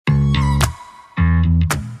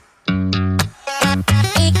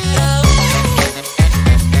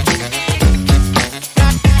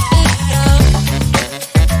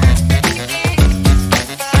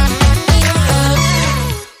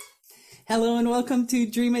and welcome to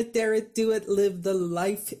Dream It, Dare It, Do It, Live the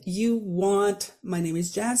Life You Want. My name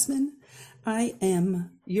is Jasmine. I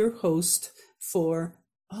am your host for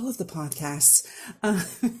all of the podcasts.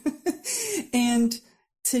 And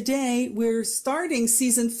today we're starting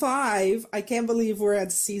season 5. I can't believe we're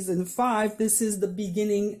at season 5. This is the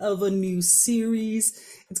beginning of a new series.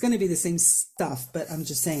 It's going to be the same stuff, but I'm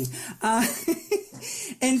just saying.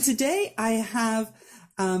 And today I have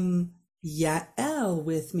Yael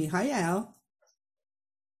with me. Hi, Yael.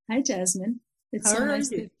 Hi, Jasmine. It's so nice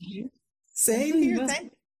to be here. Same here.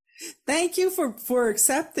 Thank you for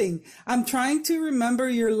accepting. I'm trying to remember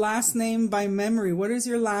your last name by memory. What is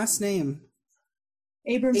your last name?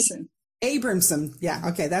 Abramson. Abramson. Yeah.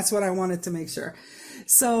 Okay. That's what I wanted to make sure.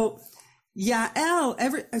 So,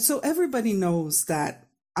 Yael, so everybody knows that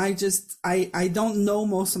I don't know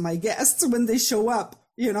most of my guests when they show up.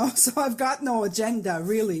 So I've got no agenda,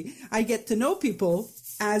 really. I get to know people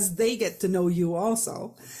as they get to know you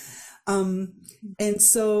also. And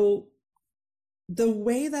so the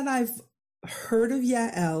way that I've heard of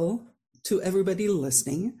Yael to everybody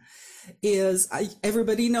listening is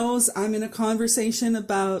everybody knows I'm in a conversation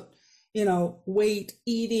about, weight,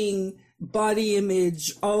 eating, body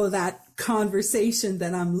image, all of that conversation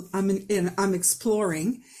that I'm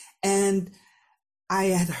exploring. And I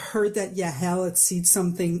had heard that Yael had said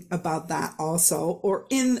something about that also, or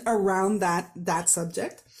around that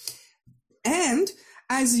subject. And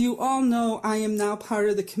as you all know, I am now part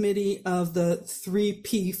of the committee of the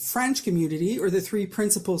 3P French community, or the 3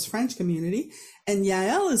 Principles French community. And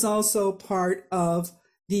Yael is also part of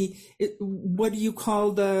what do you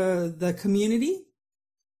call the community?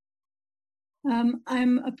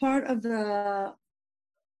 I'm a part of the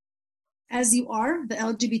As You Are, the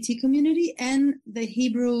LGBT community, and the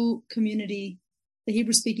Hebrew community, the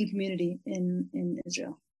Hebrew speaking community in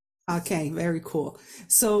Israel. Okay, very cool.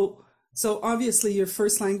 So obviously your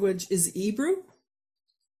first language is Hebrew?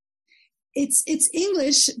 It's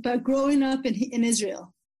English, but growing up in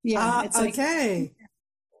Israel. Yeah. Okay.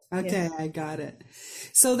 Okay, yeah. I got it.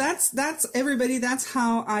 So that's everybody. That's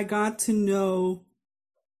how I got to know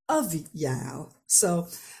of Yael. So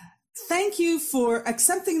thank you for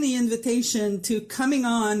accepting the invitation to coming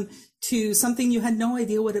on to something you had no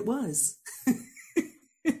idea what it was.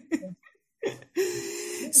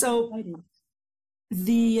 So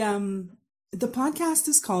the podcast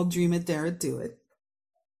is called Dream It, Dare It, Do It.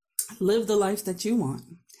 Live the life that you want.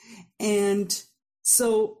 And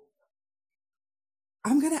so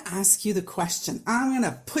I'm going to ask you the question. I'm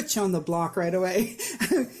going to put you on the block right away.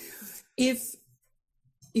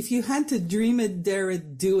 If you had to dream it, dare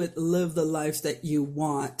it, do it, live the life that you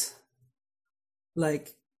want,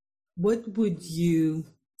 like, what would you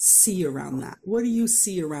see around that? What do you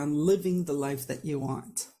see around living the life that you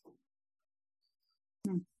want?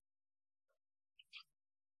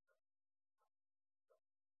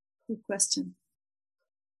 Good question.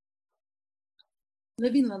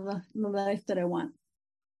 Living the life that I want.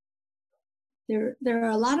 There are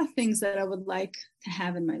a lot of things that I would like to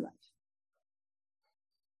have in my life.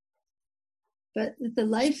 But the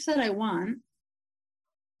life that I want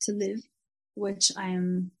to live, which I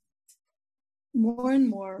am more and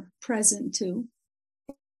more present to,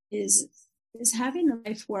 is having a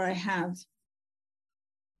life where I have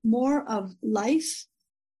more of life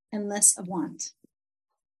and less of want.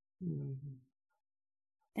 Mm-hmm.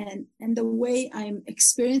 And the way I'm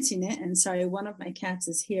experiencing it, and sorry, one of my cats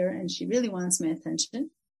is here and she really wants my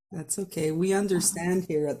attention. That's okay. We understand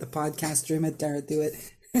here at the podcast, Dream It, Dare It, Do It.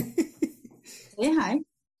 Say hi.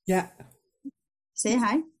 Yeah. Say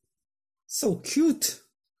hi. So cute.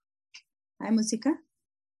 Hi, Musica.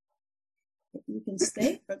 You can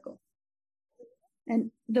stay or go. And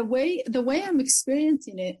the way I'm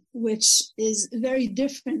experiencing it, which is very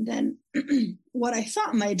different than what I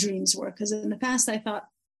thought my dreams were, because in the past I thought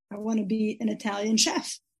I want to be an Italian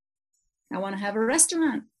chef. I want to have a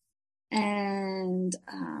restaurant. And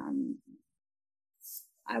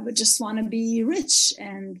I would just want to be rich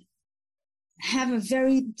and have a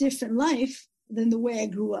very different life than the way I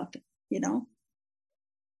grew up,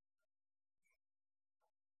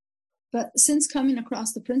 But since coming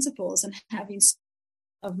across the principles and having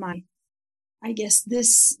of my, I guess,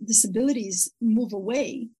 disabilities move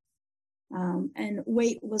away, and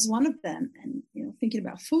weight was one of them, and thinking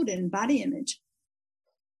about food and body image.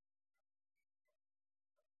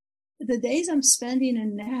 The days I'm spending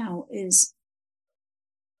in now is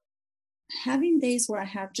having days where I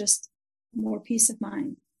have just more peace of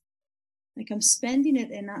mind. Like I'm spending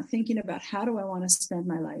it and not thinking about how do I want to spend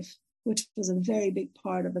my life, which was a very big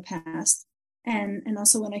part of the past. And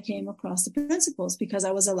also when I came across the principles, because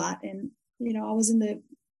I was a lot in, I was in the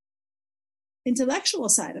intellectual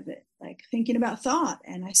side of it, like thinking about thought.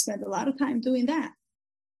 And I spent a lot of time doing that.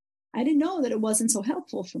 I didn't know that it wasn't so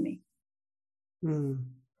helpful for me.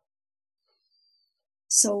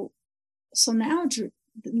 So now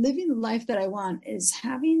living the life that I want is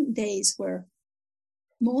having days where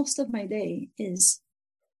most of my day is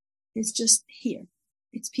just here.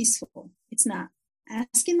 It's peaceful. It's not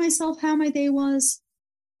asking myself how my day was,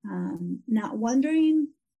 not wondering,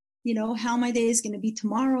 how my day is going to be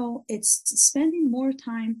tomorrow. It's spending more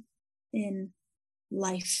time in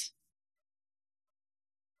life,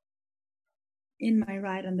 in my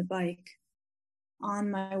ride on the bike,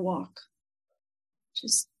 on my walk,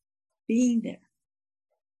 just being there.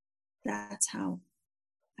 That's how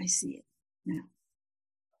I see it now.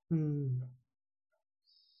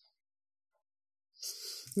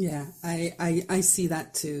 Yeah, I see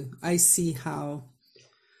that too. I see how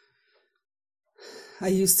I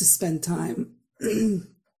used to spend time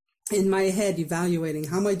in my head evaluating,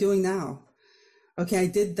 how am I doing now? Okay, I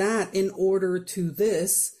did that in order to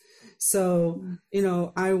this. So,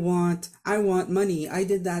 I want money. I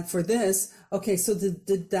did that for this. Okay, so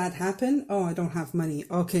did that happen? Oh, I don't have money.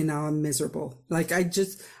 Okay, now I'm miserable. Like I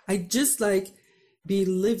just like be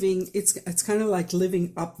living. It's kind of like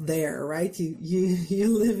living up there, right?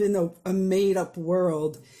 You live in a made up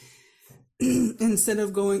world instead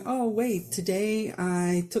of going, oh wait, today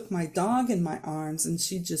I took my dog in my arms and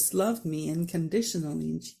she just loved me unconditionally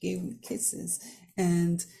and she gave me kisses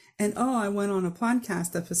and oh, I went on a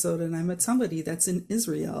podcast episode and I met somebody that's in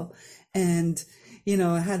Israel and,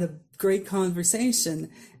 I had a great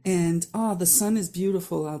conversation and, oh, the sun is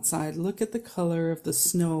beautiful outside. Look at the color of the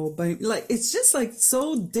snow. But like, it's just like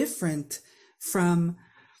so different from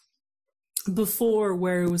before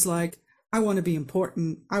where it was like, I want to be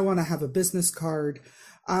important. I want to have a business card.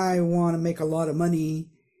 I want to make a lot of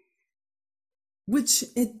money, which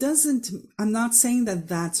it doesn't, I'm not saying that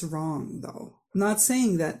that's wrong though. I'm not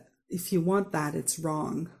saying that if you want that, it's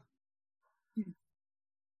wrong.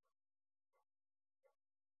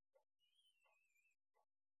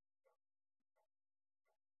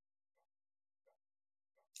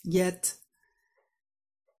 Yet,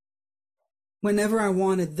 whenever I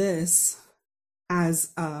wanted this as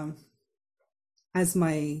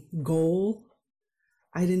my goal,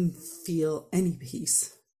 I didn't feel any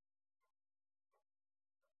peace.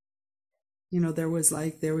 There was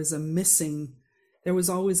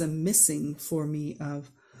always a missing for me of,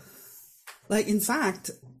 like, in fact,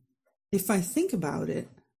 if I think about it,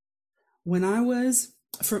 when I was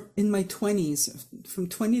in my 20s, from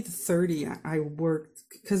 20 to 30, I worked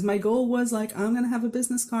because my goal was like, I'm going to have a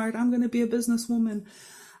business card. I'm going to be a businesswoman.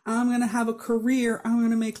 I'm going to have a career. I'm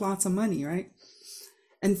going to make lots of money. Right.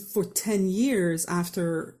 And for 10 years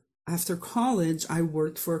after college, I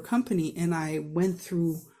worked for a company and I went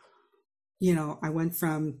through, I went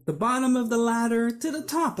from the bottom of the ladder to the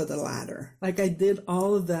top of the ladder. Like I did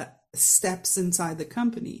all of the steps inside the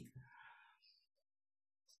company.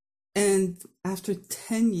 And after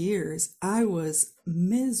 10 years, I was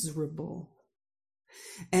miserable.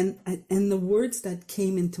 And the words that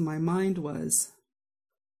came into my mind was,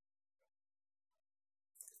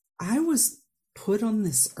 I was put on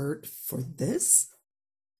this earth for this?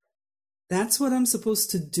 That's what I'm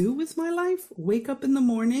supposed to do with my life? Wake up in the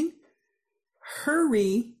morning,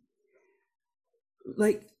 hurry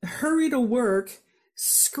to work,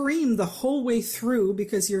 scream the whole way through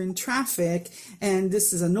because you're in traffic and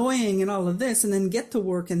this is annoying and all of this, and then get to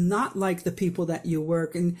work and not like the people that you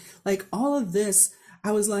work and like all of this.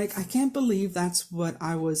 I was like, I can't believe that's what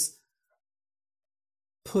I was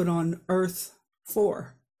put on earth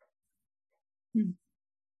for.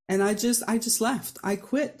 And I just left. I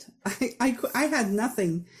quit. I had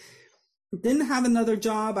nothing. Didn't have another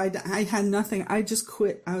job. I had nothing. I just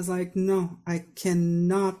quit. I was like, no, I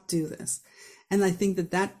cannot do this. And I think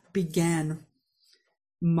that began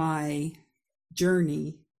my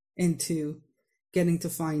journey into getting to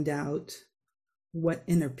find out what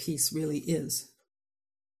inner peace really is.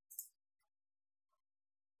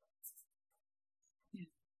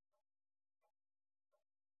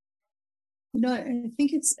 I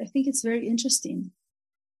think it's very interesting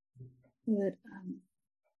that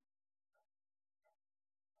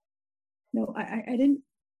I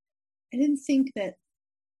didn't think that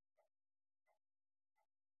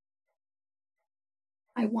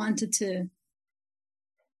I wanted to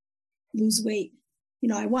lose weight.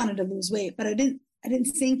 I wanted to lose weight, but I didn't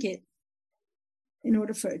think it in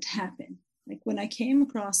order for it to happen. Like when I came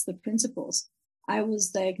across the principles, I was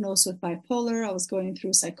diagnosed with bipolar. I was going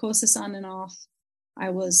through psychosis on and off. I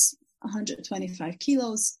was 125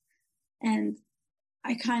 kilos and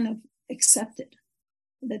I kind of accepted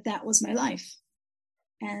that was my life.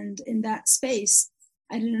 And in that space,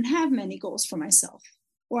 I didn't have many goals for myself,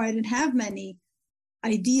 or I didn't have many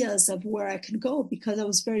ideas of where I could go, because I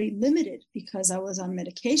was very limited, because I was on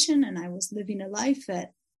medication and I was living a life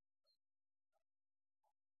that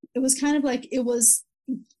it was kind of like, it was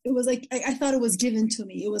like, I thought it was given to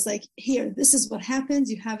me. It was like, here, this is what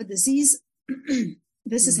happens. You have a disease.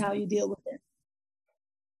 This is how you deal with it.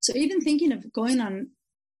 So even thinking of going on,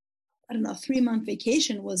 I don't know, a 3-month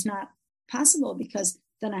vacation was not possible, because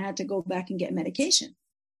then I had to go back and get medication,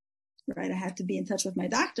 right? I had to be in touch with my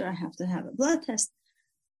doctor. I have to have a blood test.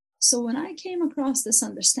 So when I came across this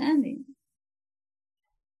understanding,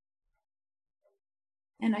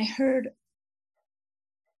 and I heard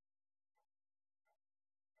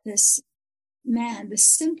this man, this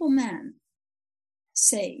simple man,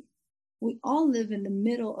 say, we all live in the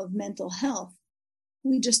middle of mental health.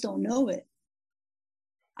 We just don't know it.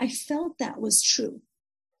 I felt that was true.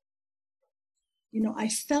 I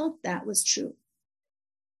felt that was true.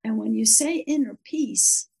 And when you say inner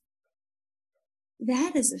peace,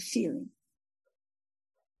 that is a feeling.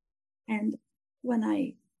 And when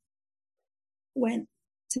I went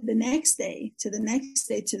to the next day to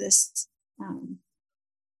this,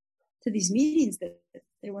 to these meetings that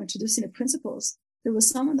they were introducing the principles, there was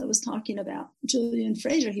someone that was talking about, Julian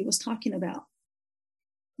Fraser, he was talking about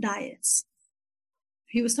diets.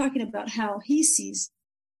 He was talking about how he sees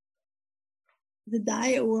the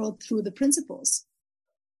diet world through the principles.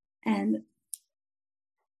 And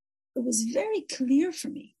it was very clear for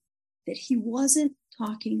me that he wasn't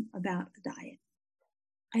talking about a diet.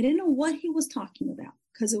 I didn't know what he was talking about,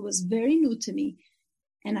 because it was very new to me.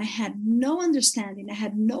 And I had no understanding. I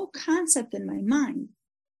had no concept in my mind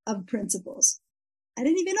of principles. I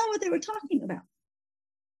didn't even know what they were talking about.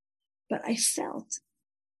 But I felt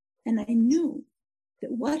and I knew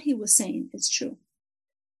that what he was saying is true.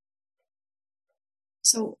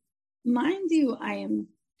 So, mind you, I am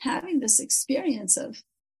having this experience of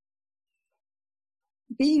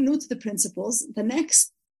being new to the principles. The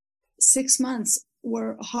next 6 months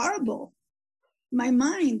were horrible. My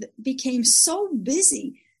mind became so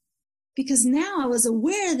busy, because now I was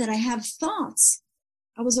aware that I have thoughts.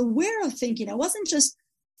 I was aware of thinking. I wasn't just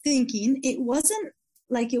thinking. It wasn't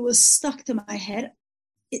like it was stuck to my head.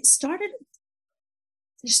 There started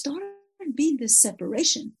being this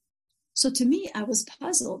separation. So to me, I was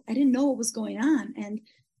puzzled. I didn't know what was going on, and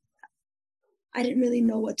I didn't really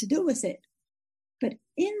know what to do with it. But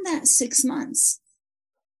in that 6 months,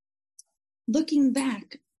 looking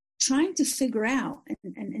back, trying to figure out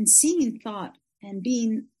and seeing thought and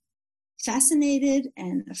being fascinated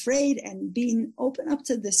and afraid and being open up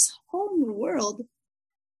to this whole new world,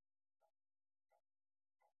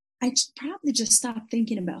 I probably just stopped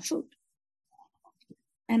thinking about food.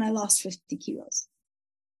 And I lost 50 kilos.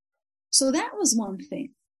 So that was one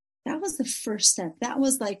thing. That was the first step. That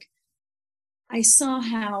was like, I saw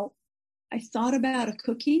how I thought about a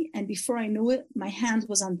cookie, and before I knew it, my hand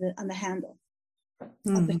was on the handle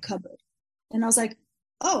of the cupboard. And I was like,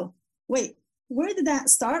 oh, wait, where did that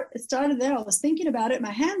start? It started there. I was thinking about it.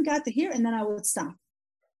 My hand got to here, and then I would stop.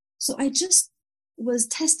 So I just was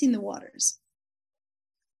testing the waters.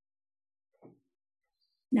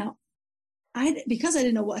 Now, because I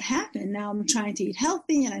didn't know what happened, now I'm trying to eat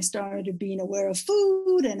healthy, and I started being aware of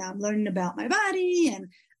food, and I'm learning about my body, and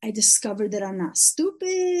I discovered that I'm not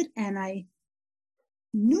stupid. And I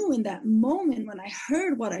knew in that moment when I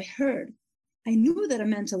heard what I heard, I knew that I'm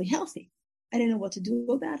mentally healthy. I didn't know what to do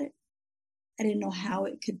about it. I didn't know how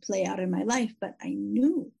it could play out in my life, but I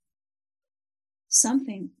knew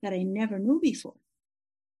something that I never knew before.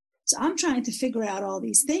 So I'm trying to figure out all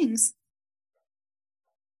these things.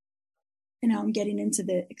 And now I'm getting into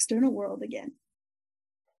the external world again.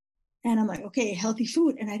 And I'm like, okay, healthy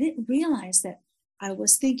food. And I didn't realize that I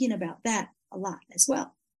was thinking about that a lot as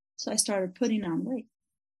well. So I started putting on weight.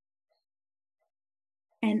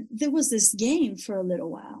 And there was this game for a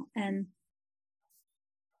little while. And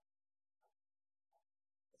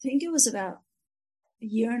I think it was about a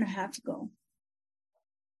year and a half ago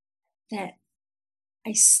that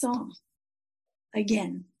I saw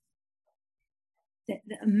again that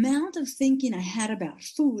the amount of thinking I had about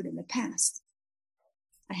food in the past,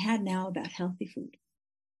 I had now about healthy food.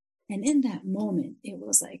 And in that moment, it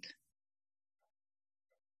was like,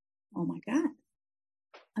 oh my God,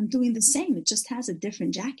 I'm doing the same. It just has a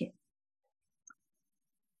different jacket.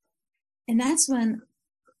 And that's when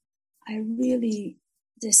I really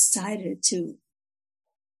decided to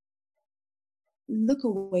look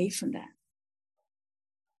away from that.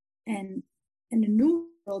 And a new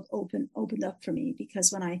world opened up for me,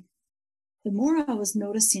 because the more I was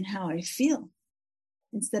noticing how I feel,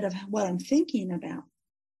 instead of what I'm thinking about,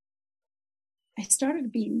 I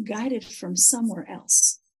started being guided from somewhere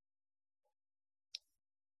else.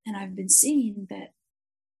 And I've been seeing that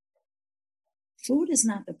food is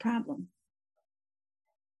not the problem.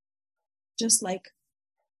 Just like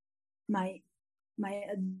my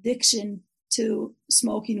addiction to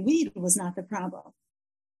smoking weed was not the problem,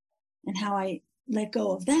 and how I let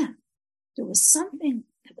go of that. There was something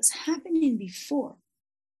that was happening before.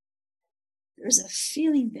 There's a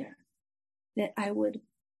feeling there that I would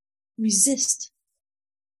resist,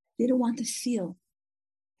 didn't want to feel.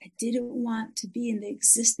 I didn't want to be in the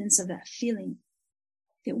existence of that feeling.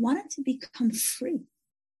 They wanted to become free.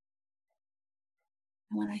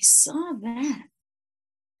 And when I saw that,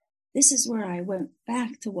 this is where I went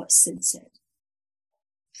back to what Sid said.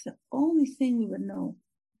 If the only thing we would know,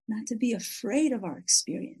 not to be afraid of our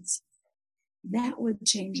experience, that would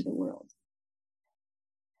change the world.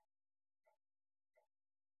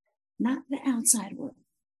 Not the outside world.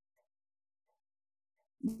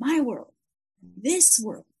 My world. This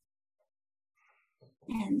world.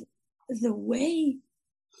 And the way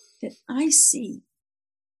that I see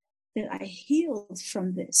that I healed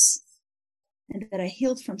from this and that I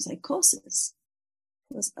healed from psychosis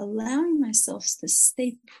was allowing myself to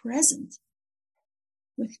stay present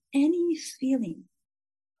with any feeling,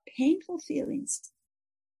 painful feelings,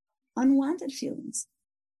 unwanted feelings,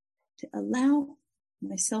 to allow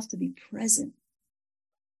myself to be present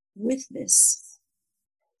with this.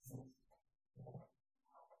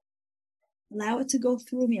 Allow it to go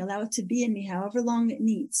through me, allow it to be in me however long it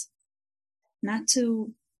needs. Not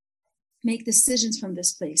to make decisions from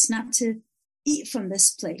this place, not to eat from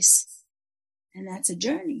this place. And that's a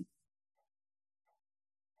journey.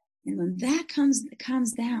 And when that comes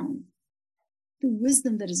down, the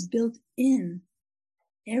wisdom that is built in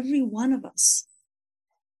every one of us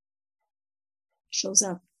shows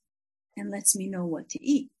up and lets me know what to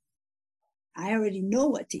eat. I already know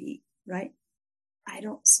what to eat, right?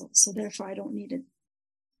 So therefore I don't need a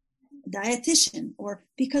dietitian, or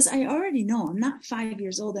because I already know. I'm not 5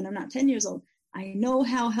 years old and I'm not 10 years old. I know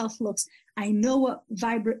how health looks. I know what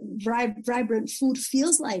vibrant food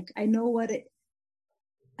feels like. I know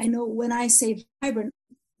when I say vibrant,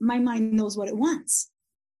 my mind knows what it wants.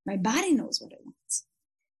 My body knows what it wants.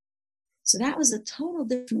 So that was a total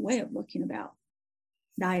different way of looking about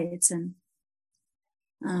diets and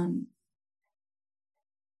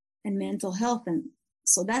mental health. And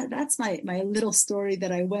so that's my little story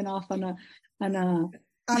that I went off on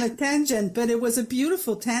a tangent, but it was a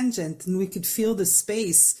beautiful tangent, and we could feel the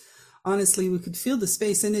space. Honestly, we could feel the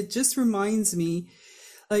space. And it just reminds me,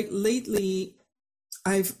 like lately,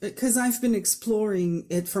 because I've been exploring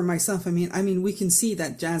it for myself. I mean, we can see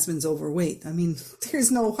that Jasmine's overweight. I mean,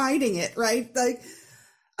 there's no hiding it, right? Like,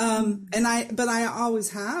 but I always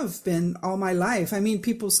have been all my life. I mean,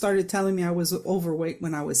 people started telling me I was overweight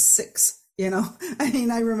when I was 6, I mean,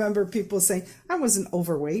 I remember people saying I wasn't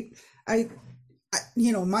overweight. My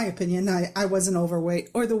opinion, I wasn't overweight,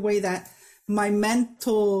 or the way that my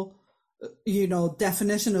mental,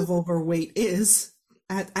 definition of overweight is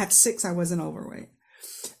at 6, I wasn't overweight.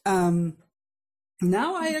 Now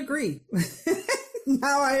I agree.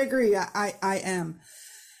 I am.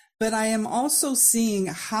 But I am also seeing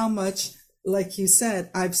how much, like you said,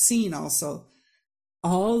 I've seen also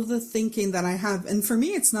all the thinking that I have. And for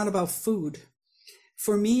me, it's not about food.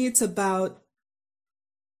 For me, it's about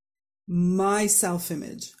my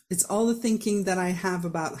self-image. It's all the thinking that I have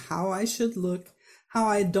about how I should look, how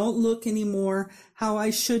I don't look anymore, how I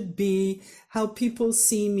should be, how people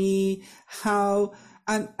see me, how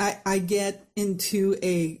I get into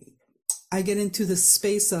the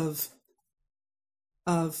space of,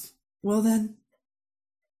 well then,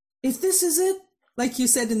 if this is it, like you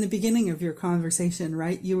said in the beginning of your conversation,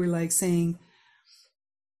 right? You were like saying,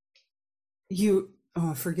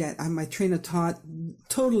 I forget, my train of thought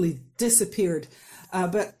totally disappeared.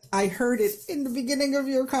 But I heard it in the beginning of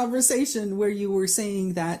your conversation where you were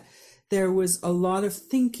saying that there was a lot of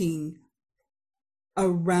thinking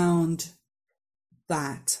around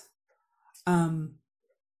that. And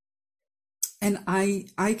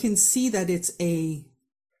I can see that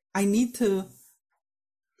I need to,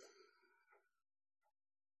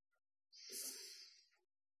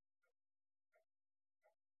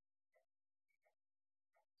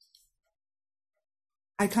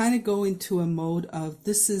 I kind of go into a mode of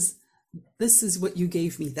this is what you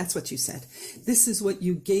gave me. That's what you said. This is what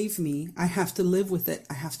you gave me. I have to live with it.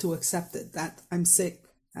 I have to accept it. That I'm sick.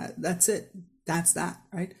 That's it. That's that,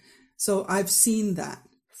 right? So I've seen that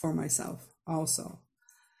for myself also.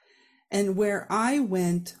 And where I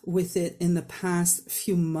went with it in the past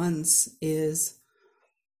few months is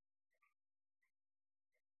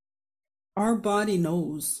our body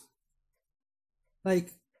knows.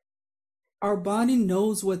 Like, our body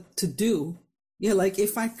knows what to do. Yeah, like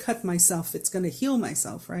if I cut myself, it's going to heal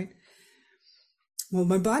myself, right? Well,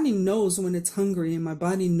 my body knows when it's hungry, and my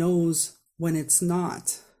body knows when it's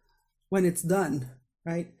not, when it's done,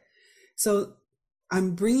 right? So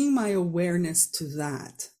I'm bringing my awareness to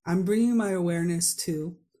that. I'm bringing my awareness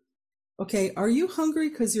to, okay, are you hungry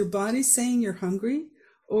because your body's saying you're hungry?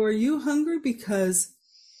 Or are you hungry because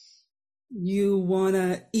you want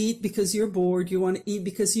to eat because you're bored? You want to eat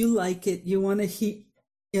because you like it. You want to eat,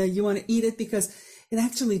 you want to eat it because it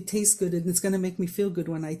actually tastes good and it's going to make me feel good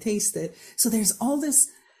when I taste it. So there's all this,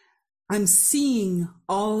 I'm seeing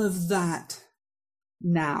all of that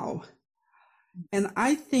now. And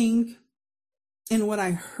I think in what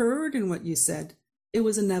I heard and what you said, it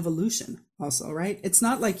was an evolution also, right? It's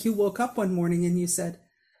not like you woke up one morning and you said,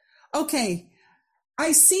 okay,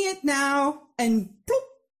 I see it now, and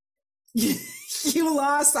bloop, you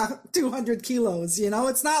lost 200 kilos.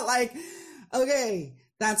 It's not like, okay,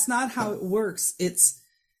 that's not how it works. It's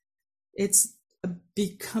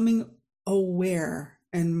becoming aware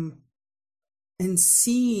and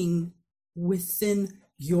seeing within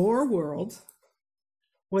your world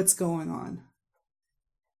what's going on.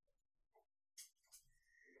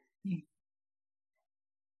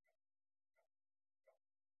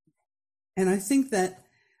 And I think that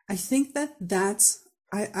that's,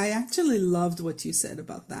 I actually loved what you said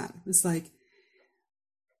about that. It's like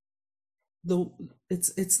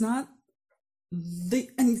it's not the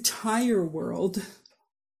entire world.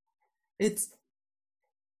 It's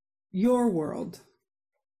your world.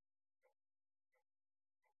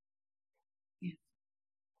 Yeah.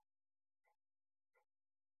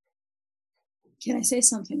 Can I say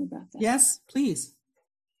something about that? Yes, please.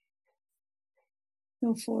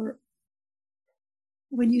 No, for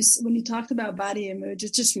when you talked about body image,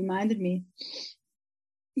 it just reminded me.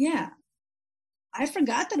 Yeah, I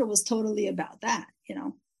forgot that it was totally about that. It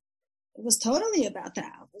was totally about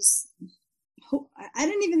that. I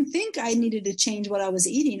didn't even think I needed to change what I was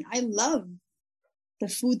eating. I love the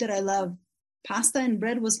food that I love. Pasta and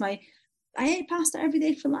bread was I ate pasta every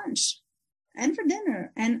day for lunch and for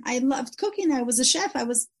dinner. And I loved cooking. I was a chef. That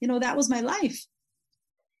was my life.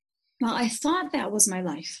 Well, I thought that was my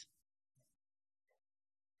life.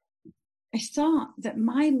 I thought that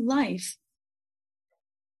my life,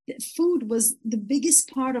 that food was the biggest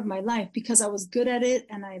part of my life because I was good at it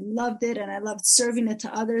and I loved it and I loved serving it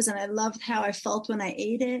to others and I loved how I felt when I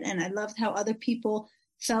ate it and I loved how other people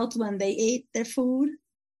felt when they ate their food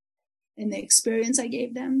and the experience I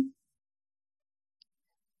gave them.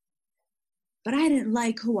 But I didn't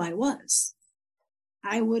like who I was.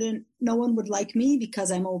 No one would like me because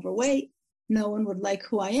I'm overweight. No one would like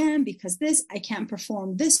who I am because I can't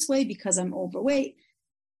perform this way because I'm overweight.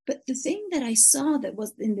 But the thing that I saw that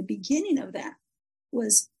was in the beginning of that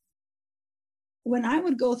was when I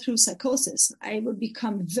would go through psychosis, I would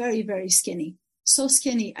become very, very skinny. So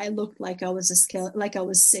skinny, I looked like I was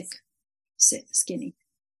sick, skinny.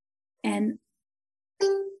 And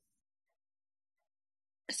I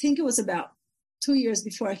think it was about 2 years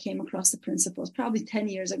before I came across the principles, probably 10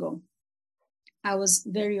 years ago. I was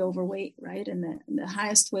very overweight, right? And the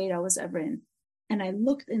highest weight I was ever in. And I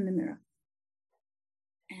looked in the mirror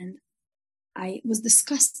and I was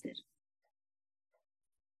disgusted.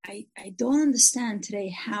 I don't understand today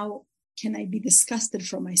how can I be disgusted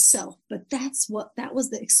for myself, but that was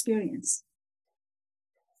the experience.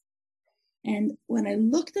 And when I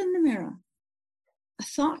looked in the mirror, a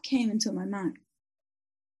thought came into my mind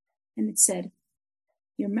and it said,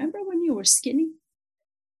 you remember when you were skinny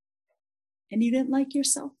and you didn't like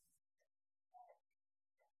yourself?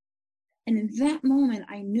 And in that moment,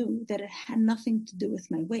 I knew that it had nothing to do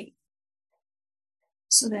with my weight.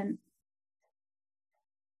 So then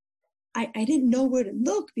I didn't know where to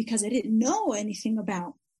look because I didn't know anything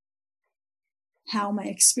about how my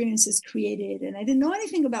experience is created. And I didn't know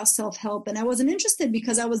anything about self-help. And I wasn't interested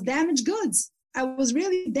because I was damaged goods. I was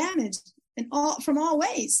really damaged from all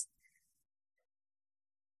ways.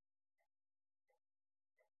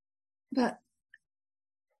 But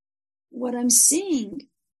what I'm seeing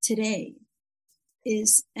today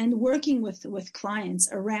is, and working with clients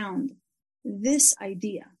around this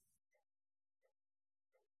idea,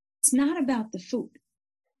 it's not about the food.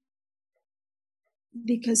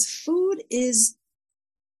 Because food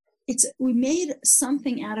we made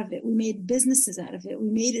something out of it. We made businesses out of it.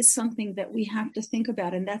 We made it something that we have to think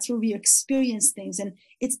about. And that's where we experience things. And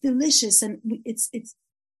it's delicious. And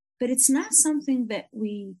but it's not something that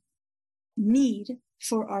we need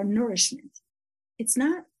for our nourishment. It's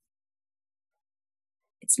not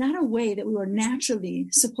a way that we were naturally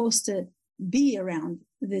supposed to be around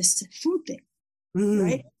this food thing,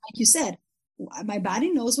 right? Like you said, my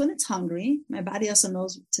body knows when it's hungry. My body also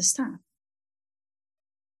knows to stop.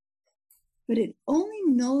 But it only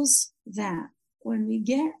knows that when we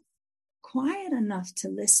get quiet enough to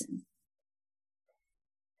listen,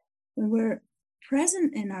 when we're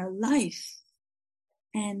present in our life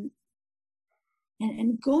and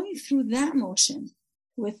going through that motion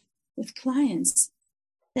with clients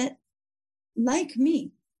that, like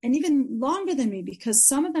me, and even longer than me, because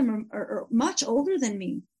some of them are much older than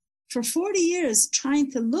me, for 40 years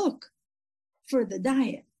trying to look for the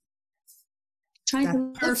diet, trying that to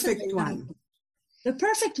look perfect for the one. The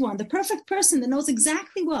perfect one, the perfect person that knows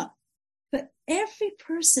exactly what. But every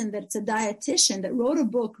person that's a dietitian that wrote a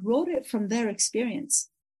book wrote it from their experience.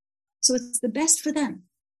 So it's the best for them.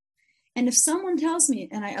 And if someone tells me,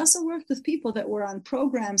 and I also worked with people that were on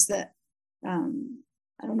programs that, I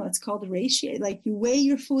don't know, it's called ratio, like you weigh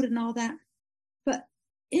your food and all that. But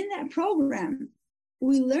in that program,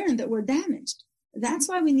 we learned that we're damaged. That's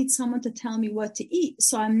why we need someone to tell me what to eat.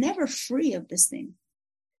 So I'm never free of this thing.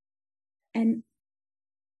 And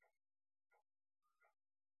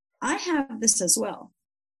I have this as well,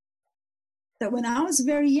 that when I was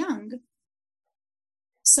very young,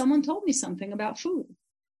 someone told me something about food.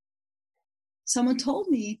 Someone told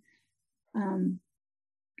me,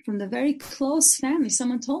 from the very close family,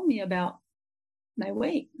 someone told me about my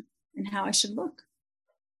weight and how I should look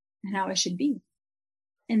and how I should be.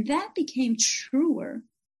 And that became truer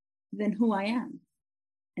than who I am.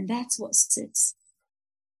 And that's what sits.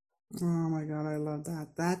 Oh my God, I love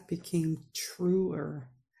that. That became truer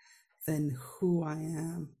than who I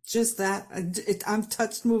am. Just that, I'm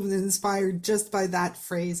touched, moved, and inspired just by that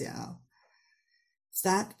phrase, Al.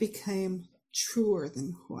 That became truer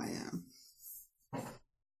than who I am.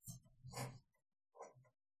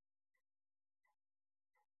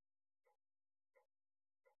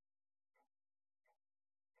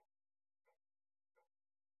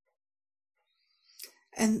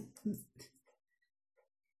 And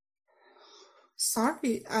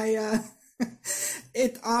sorry,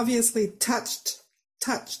 it obviously touched.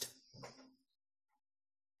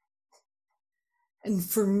 And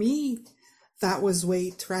for me, that was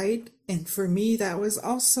weight, right? And for me, that was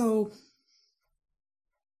also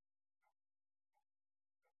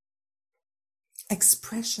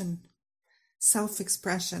expression,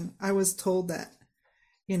 self-expression. I was told that,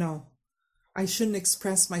 I shouldn't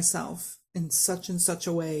express myself in such and such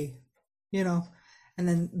a way, and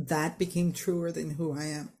then that became truer than who I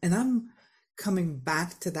am. And I'm coming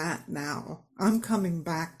back to that now. I'm coming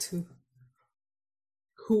back to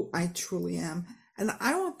who I truly am. And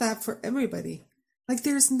I want that for everybody. Like,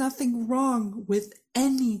 there's nothing wrong with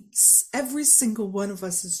every single one of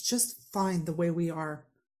us is just fine the way we are.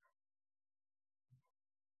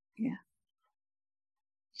 Yeah.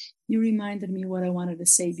 You reminded me what I wanted to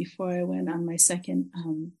say before I went on my second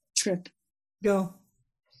trip. Go.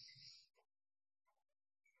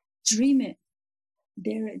 Dream it,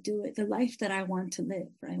 dare it, do it. The life that I want to live,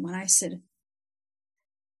 right? When I said,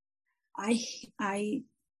 I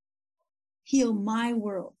heal my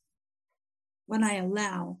world when I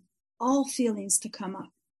allow all feelings to come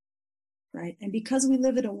up, right? And because we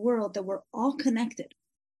live in a world that we're all connected,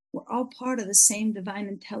 we're all part of the same divine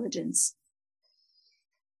intelligence.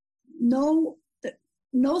 No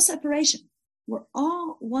separation. We're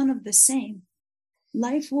all one of the same.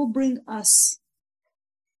 Life will bring us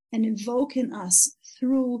and invoke in us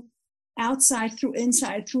through outside, through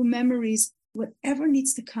inside, through memories, whatever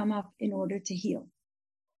needs to come up in order to heal.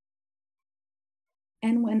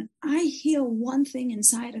 And when I heal one thing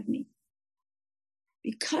inside of me,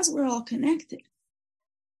 because we're all connected,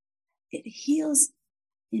 it heals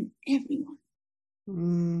in everyone.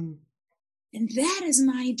 And that is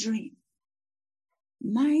my dream.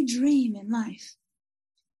 My dream in life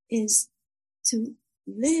is to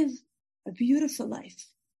live a beautiful life,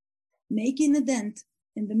 making a dent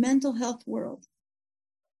in the mental health world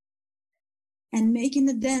and making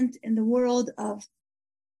a dent in the world of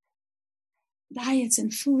diets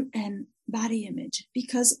and food and body image.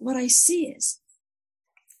 Because what I see is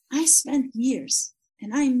I spent years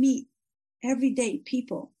and I meet every day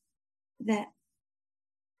people that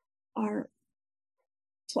are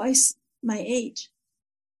twice my age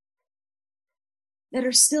that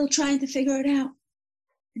are still trying to figure it out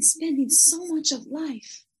and spending so much of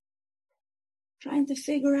life trying to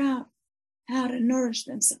figure out how to nourish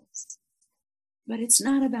themselves. But it's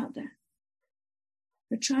not about that.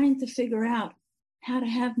 They're trying to figure out how to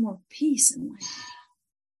have more peace in life.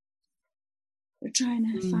 They're trying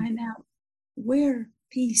to find out where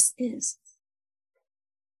peace is.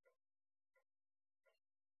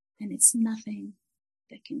 And it's nothing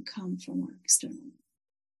that can come from our external.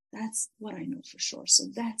 That's what I know for sure. So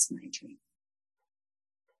that's my dream.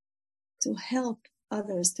 To help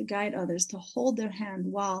others, to guide others, to hold their hand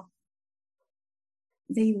while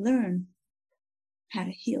they learn how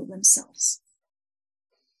to heal themselves.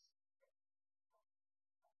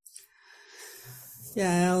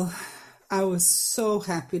 Yeah, I was so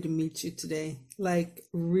happy to meet you today. Like,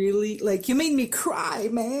 really, like, you made me cry,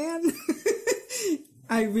 man.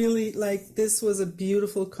 I really, like, this was a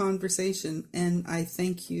beautiful conversation, and I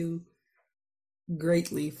thank you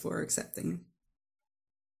greatly for accepting.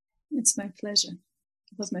 It's my pleasure.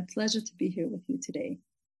 It was my pleasure to be here with you today,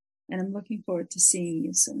 and I'm looking forward to seeing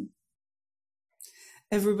you soon.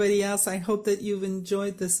 Everybody else, I hope that you've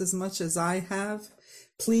enjoyed this as much as I have.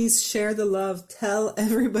 Please share the love. Tell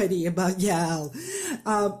everybody about Yael.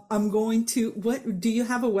 I'm going to, do you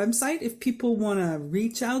have a website? If people want to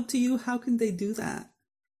reach out to you, how can they do that?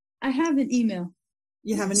 I have an email.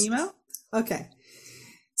 You have an email? Okay.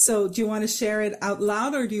 So do you want to share it out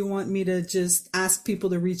loud, or do you want me to just ask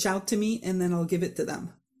people to reach out to me and then I'll give it to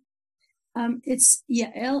them? It's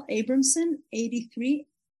Yael Abramson 83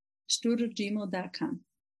 @gmail.com.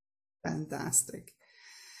 Fantastic.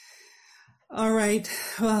 All right.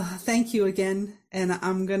 Well, thank you again. And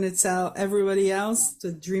I'm going to tell everybody else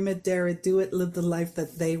to dream it, dare it, do it, live the life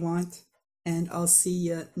that they want. And I'll see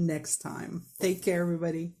you next time. Take care,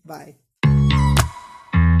 everybody. Bye.